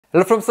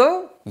Hello from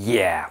Seoul?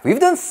 Yeah, we've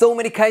done so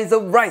many kinds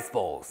of rice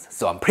bowls,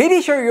 so I'm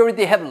pretty sure you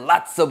already have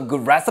lots of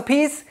good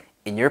recipes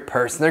in your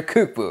personal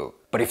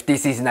cookbook. But if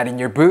this is not in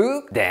your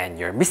book, then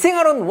you're missing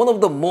out on one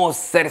of the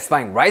most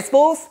satisfying rice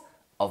bowls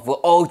of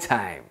all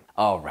time.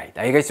 Alright,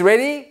 are you guys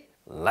ready?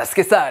 Let's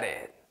get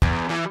started!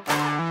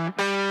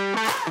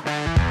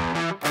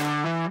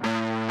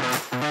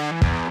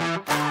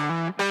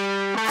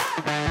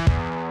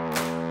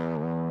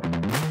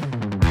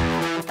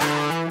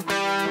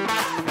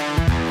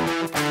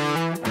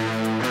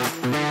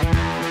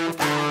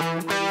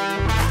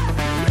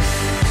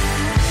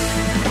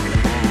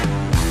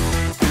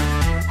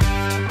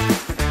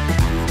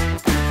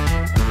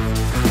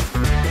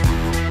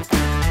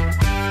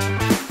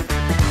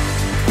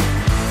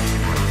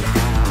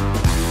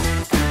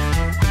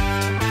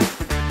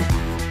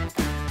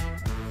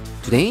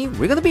 Today,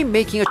 we're gonna be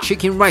making a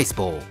chicken rice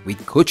bowl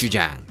with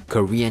gochujang,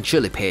 Korean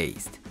chili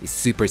paste. It's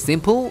super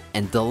simple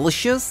and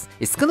delicious.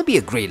 It's gonna be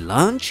a great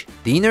lunch,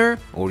 dinner,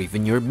 or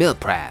even your meal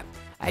prep.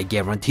 I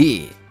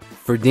guarantee it.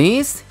 For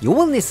this, you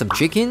will need some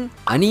chicken,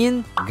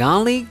 onion,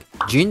 garlic,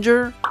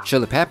 ginger,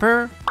 chili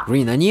pepper,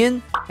 green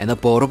onion, and a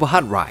bowl of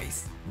hot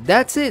rice.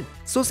 That's it.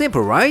 So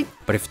simple, right?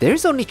 But if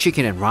there's only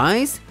chicken and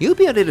rice, you'll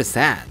be a little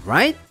sad,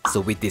 right? So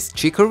with this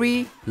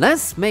chicory,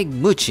 let's make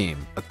muchim,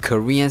 a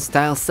Korean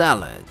style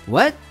salad.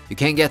 What? You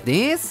can't get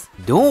this?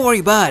 Don't worry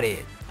about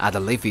it. Add the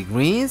leafy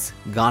greens,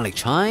 garlic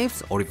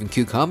chives, or even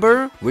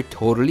cucumber will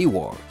totally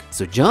work.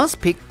 So just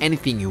pick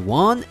anything you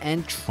want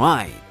and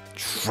try it.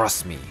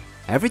 Trust me,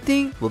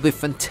 everything will be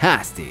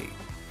fantastic.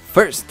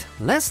 First,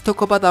 let's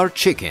talk about our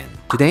chicken.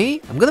 Today,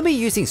 I'm gonna be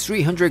using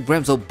 300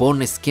 grams of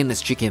boneless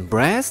skinless chicken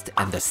breast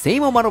and the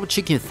same amount of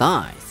chicken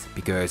thighs.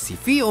 Because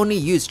if we only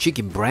use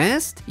chicken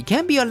breast, it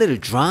can be a little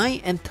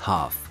dry and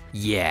tough.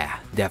 Yeah,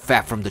 the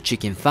fat from the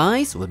chicken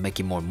thighs will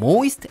make it more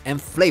moist and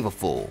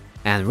flavorful.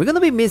 And we're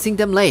gonna be mincing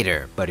them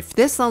later, but if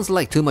this sounds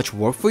like too much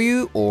work for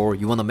you or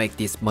you wanna make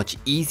this much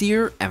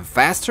easier and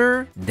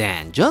faster,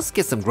 then just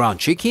get some ground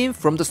chicken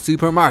from the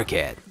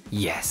supermarket.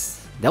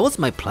 Yes, that was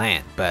my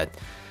plan, but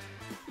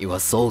it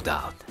was sold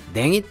out.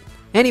 Dang it.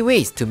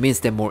 Anyways, to mince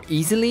them more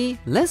easily,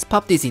 let's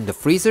pop this in the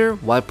freezer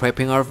while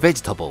prepping our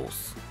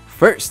vegetables.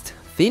 First,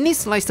 thinly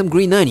slice some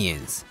green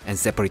onions and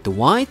separate the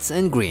whites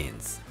and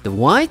greens. The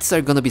whites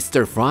are gonna be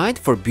stir-fried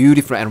for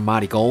beautiful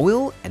aromatic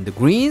oil and the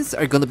greens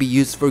are gonna be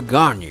used for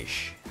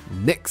garnish.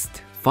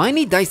 Next,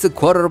 finely dice a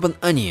quarter of an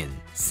onion.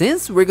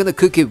 Since we're gonna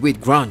cook it with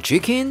ground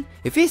chicken,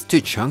 if it's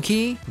too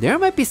chunky, there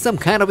might be some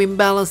kind of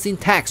imbalance in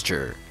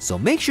texture, so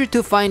make sure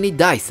to finely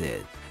dice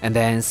it. And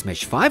then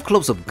smash 5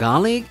 cloves of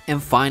garlic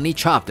and finely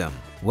chop them.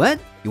 What?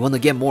 You wanna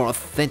get more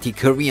authentic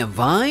Korean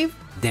vibe?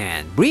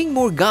 Then bring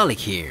more garlic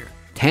here.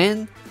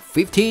 10,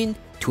 15,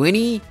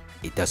 20,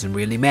 it doesn't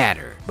really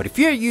matter. But if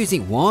you're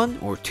using 1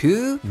 or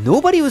 2,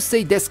 nobody will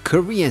say that's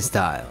Korean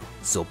style.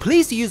 So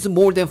please use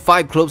more than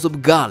 5 cloves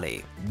of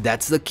garlic.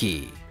 That's the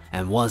key.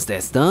 And once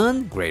that's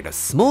done, grate a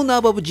small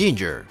knob of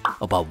ginger.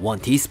 About 1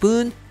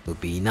 teaspoon will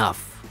be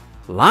enough.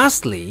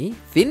 Lastly,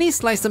 thinly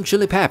slice some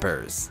chili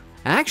peppers.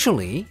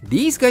 Actually,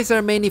 these guys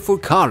are mainly for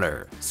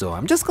color, so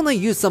I'm just gonna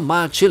use some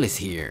mild chilies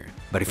here.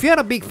 But if you're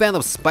a big fan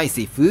of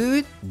spicy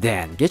food,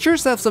 then get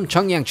yourself some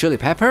Cheongyang chili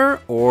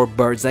pepper or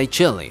bird's eye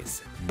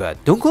chilies.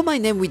 But don't call my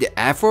name with the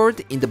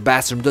effort in the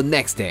bathroom the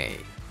next day.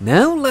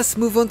 Now let's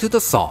move on to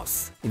the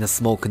sauce. In a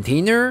small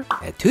container,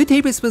 add 2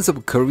 tablespoons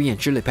of Korean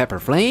chili pepper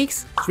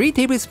flakes, 3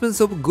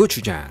 tablespoons of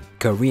gochujang,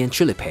 Korean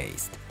chili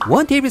paste,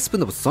 1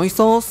 tablespoon of soy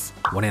sauce,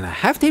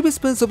 1.5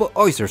 tablespoons of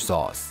oyster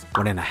sauce,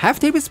 1.5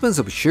 tablespoons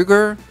of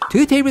sugar,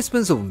 2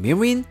 tablespoons of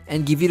mirin,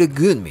 and give it a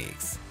good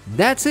mix.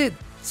 That's it.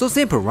 So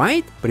simple,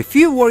 right? But if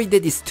you're worried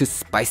that it's too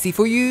spicy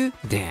for you,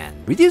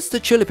 then reduce the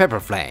chili pepper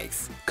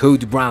flakes.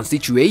 Cold brown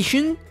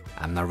situation?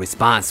 I'm not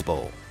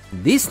responsible.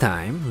 This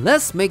time,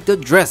 let's make the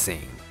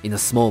dressing. In a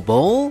small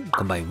bowl,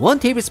 combine 1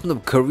 tablespoon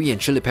of Korean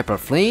chili pepper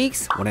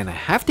flakes,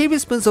 1.5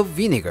 tablespoons of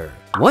vinegar,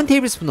 1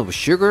 tablespoon of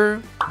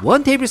sugar,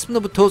 1 tablespoon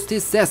of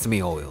toasted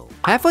sesame oil,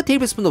 half a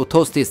tablespoon of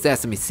toasted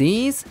sesame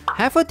seeds,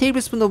 half a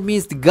tablespoon of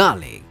minced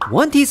garlic,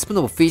 1 teaspoon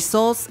of fish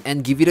sauce,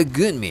 and give it a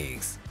good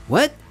mix.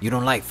 What? You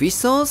don't like fish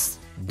sauce?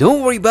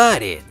 Don't worry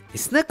about it.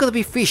 It's not gonna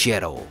be fishy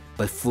at all,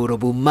 but full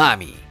of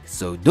umami,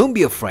 so don't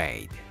be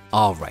afraid.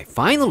 Alright,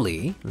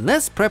 finally,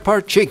 let's prep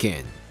our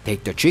chicken.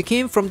 Take the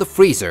chicken from the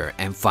freezer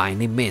and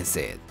finely mince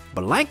it.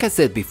 But like I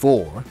said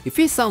before, if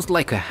it sounds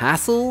like a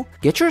hassle,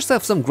 get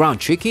yourself some ground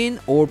chicken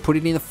or put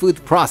it in a food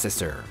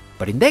processor.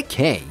 But in that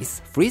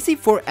case, freeze it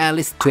for at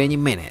least 20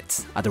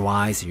 minutes,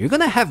 otherwise you're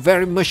gonna have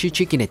very mushy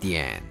chicken at the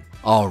end.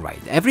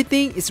 Alright,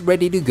 everything is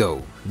ready to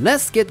go.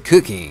 Let's get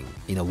cooking.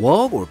 In a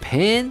wok or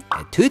pan,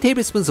 add 2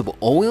 tablespoons of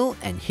oil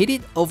and heat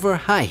it over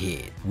high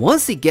heat.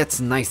 Once it gets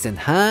nice and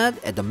hot,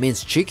 add the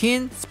minced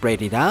chicken,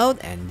 spread it out,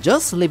 and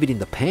just leave it in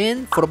the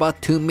pan for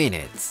about 2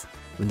 minutes.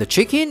 When the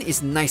chicken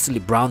is nicely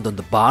browned on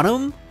the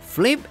bottom,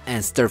 flip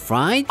and stir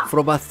fry for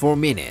about 4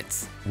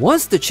 minutes.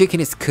 Once the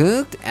chicken is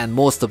cooked and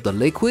most of the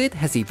liquid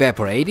has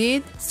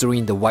evaporated, stir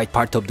in the white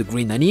part of the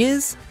green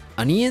onions,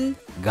 onion,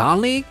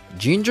 garlic,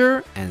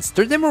 ginger, and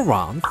stir them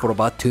around for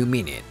about 2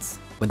 minutes.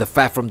 When the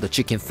fat from the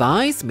chicken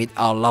thighs meet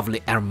our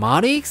lovely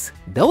aromatics,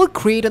 that will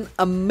create an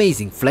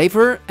amazing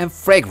flavor and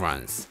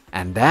fragrance.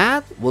 And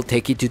that will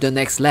take it to the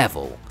next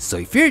level. So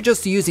if you're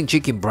just using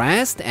chicken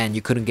breast and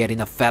you couldn't get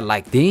enough fat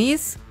like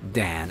this,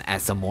 then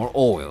add some more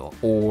oil.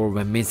 Or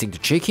when mincing the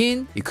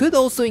chicken, you could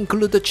also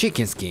include the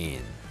chicken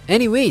skin.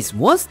 Anyways,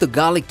 once the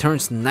garlic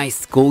turns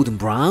nice golden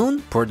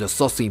brown, pour the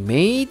sauce we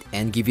made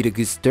and give it a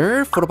good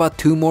stir for about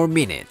 2 more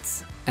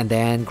minutes. And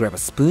then grab a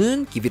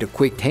spoon, give it a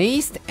quick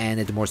taste, and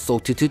add more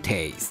salt to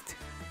taste.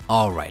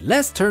 Alright,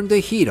 let's turn the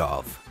heat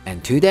off.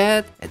 And to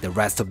that, add the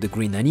rest of the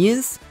green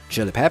onions,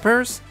 chili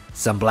peppers,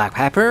 some black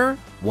pepper,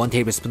 1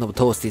 tablespoon of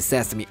toasted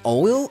sesame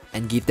oil,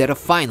 and give that a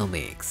final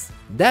mix.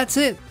 That's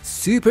it,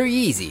 super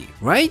easy,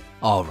 right?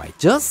 Alright,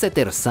 just set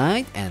that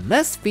aside and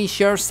let's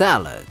finish our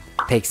salad.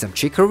 Take some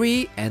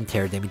chicory and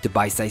tear them into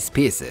bite-sized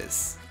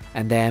pieces.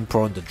 And then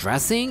pour on the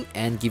dressing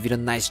and give it a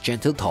nice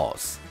gentle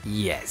toss.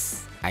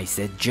 Yes, I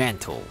said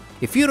gentle.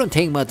 If you don't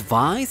take my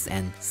advice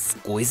and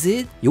squeeze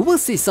it, you will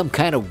see some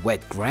kind of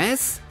wet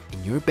grass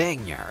in your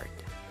backyard.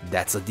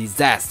 That's a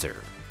disaster.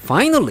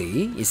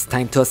 Finally, it's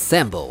time to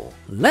assemble.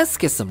 Let's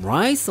get some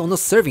rice on a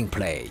serving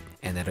plate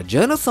and add a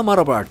generous amount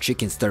of our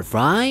chicken stir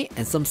fry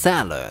and some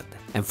salad.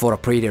 And for a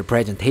prettier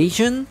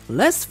presentation,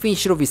 let's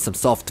finish it off with some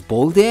soft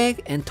boiled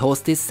egg and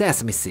toasted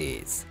sesame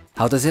seeds.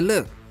 How does it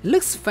look? It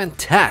looks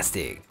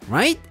fantastic,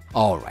 right?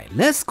 Alright,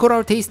 let's call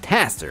our taste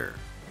tester.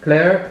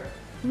 Claire?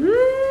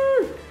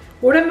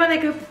 오랜만에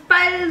그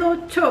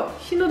빨로초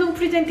신호등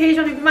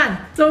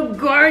프레젠테이션이구만. So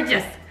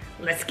gorgeous.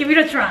 Let's give it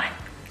a try.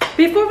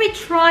 Before we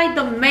try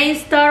the main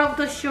star of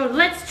the show,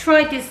 let's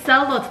try this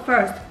salad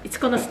first. It's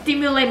gonna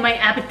stimulate my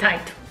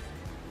appetite.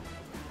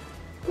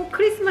 꼭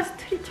크리스마스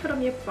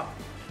트리처럼 예뻐.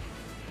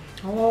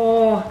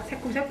 오,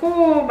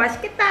 새콤새콤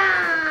맛있겠다.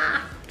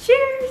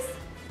 Cheers.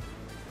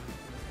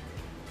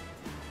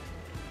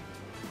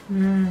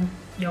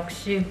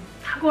 역시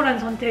탁월한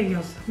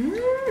선택이었어.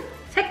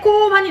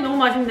 새콤하니 너무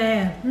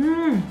맛있네.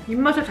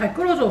 입맛을 잘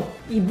끌어줘.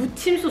 이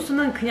무침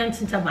소스는 그냥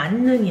진짜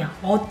만능이야.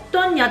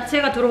 어떤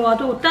야채가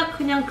들어와도 딱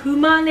그냥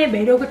그만의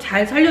매력을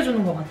잘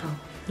살려주는 것 같아.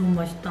 너무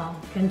맛있다.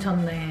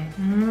 괜찮네.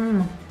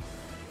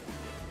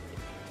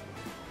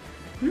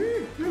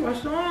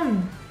 맛있어.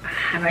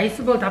 아,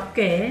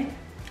 라이스볼답게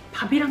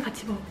밥이랑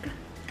같이 먹을까?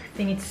 I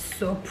think it's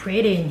so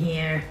pretty in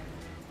here.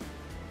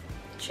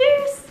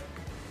 Cheers!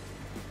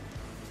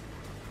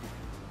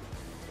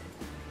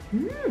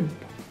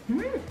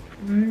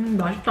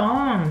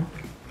 맛있다.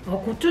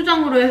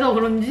 고추장으로 해서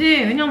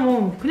그런지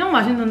그냥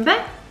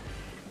맛있는데?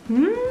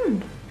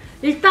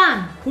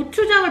 일단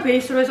고추장을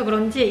베이스로 해서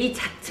그런지 이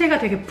자체가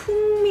되게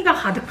풍미가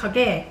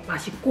가득하게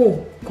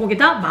맛있고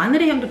거기다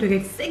마늘의 향도 되게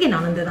세게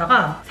나는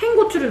데다가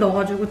생고추를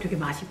넣어가지고 되게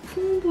맛이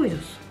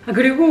풍부해졌어.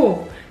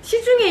 그리고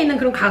시중에 있는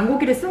그런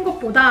간고기를 쓴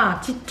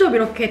것보다 직접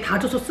이렇게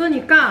다져서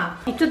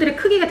쓰니까 입자들의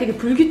크기가 되게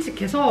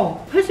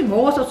불규칙해서 훨씬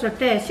먹었었을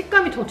때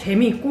식감이 더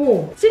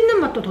재미있고 씹는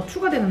맛도 더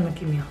추가되는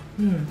느낌이야.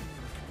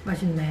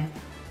 맛있네.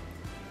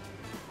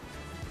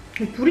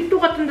 브리또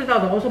같은 데다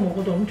넣어서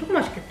먹어도 엄청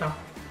맛있겠다.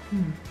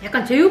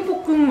 약간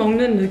제육볶음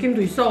먹는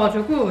느낌도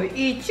있어가지고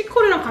이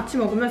치커리랑 같이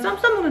먹으면 쌈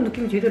싸 먹는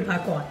느낌이 제대로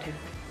날 것 같아요.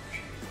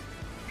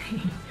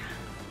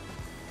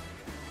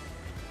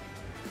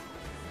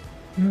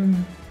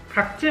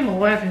 같이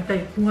먹어야 진짜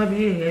이 궁합이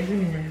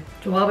예술이네.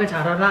 조합을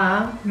잘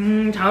알아.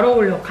 잘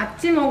어울려.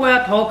 같이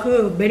먹어야 더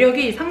그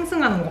매력이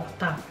상승하는 것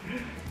같다.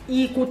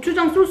 이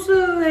고추장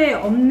소스에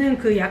없는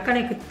그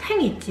약간의 그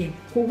탱이 있지.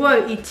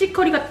 그걸 이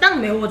치커리가 딱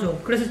메워줘.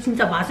 그래서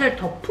진짜 맛을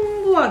더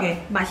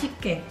풍부하게,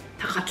 맛있게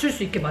다 갖출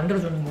수 있게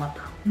만들어주는 것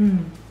같아.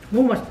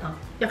 너무 맛있다.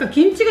 약간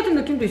김치 같은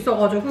느낌도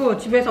있어가지고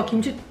집에서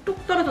김치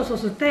뚝 떨어져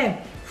썼을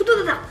때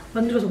후두두닥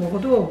만들어서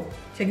먹어도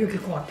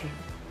제격일 것 같아.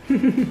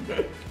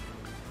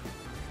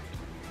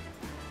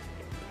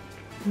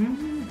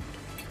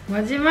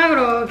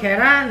 마지막으로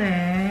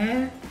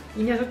계란을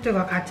이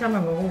녀석들과 같이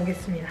한번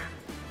먹어보겠습니다.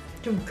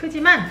 좀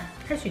크지만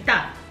할 수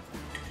있다.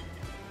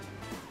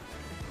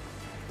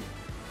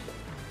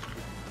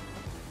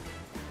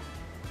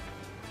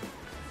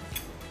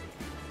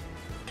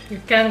 You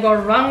can't go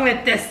wrong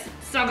with this.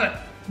 So good.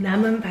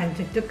 남은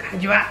반죽도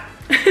가져와.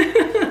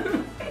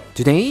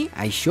 Today,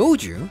 I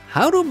showed you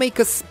how to make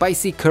a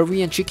spicy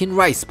Korean chicken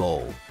rice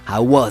bowl.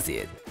 How was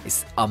it?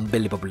 It's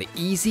unbelievably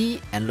easy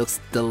and looks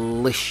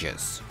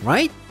delicious,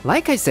 right?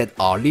 Like I said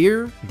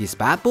earlier, this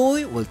bad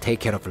boy will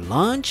take care of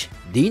lunch,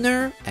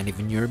 dinner, and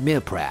even your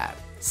meal prep.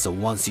 So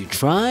once you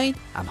try,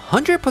 I'm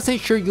 100%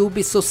 sure you'll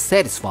be so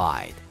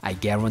satisfied. I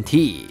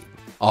guarantee it.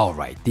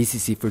 Alright, this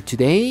is it for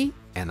today,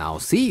 and I'll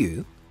see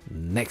you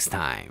next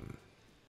time.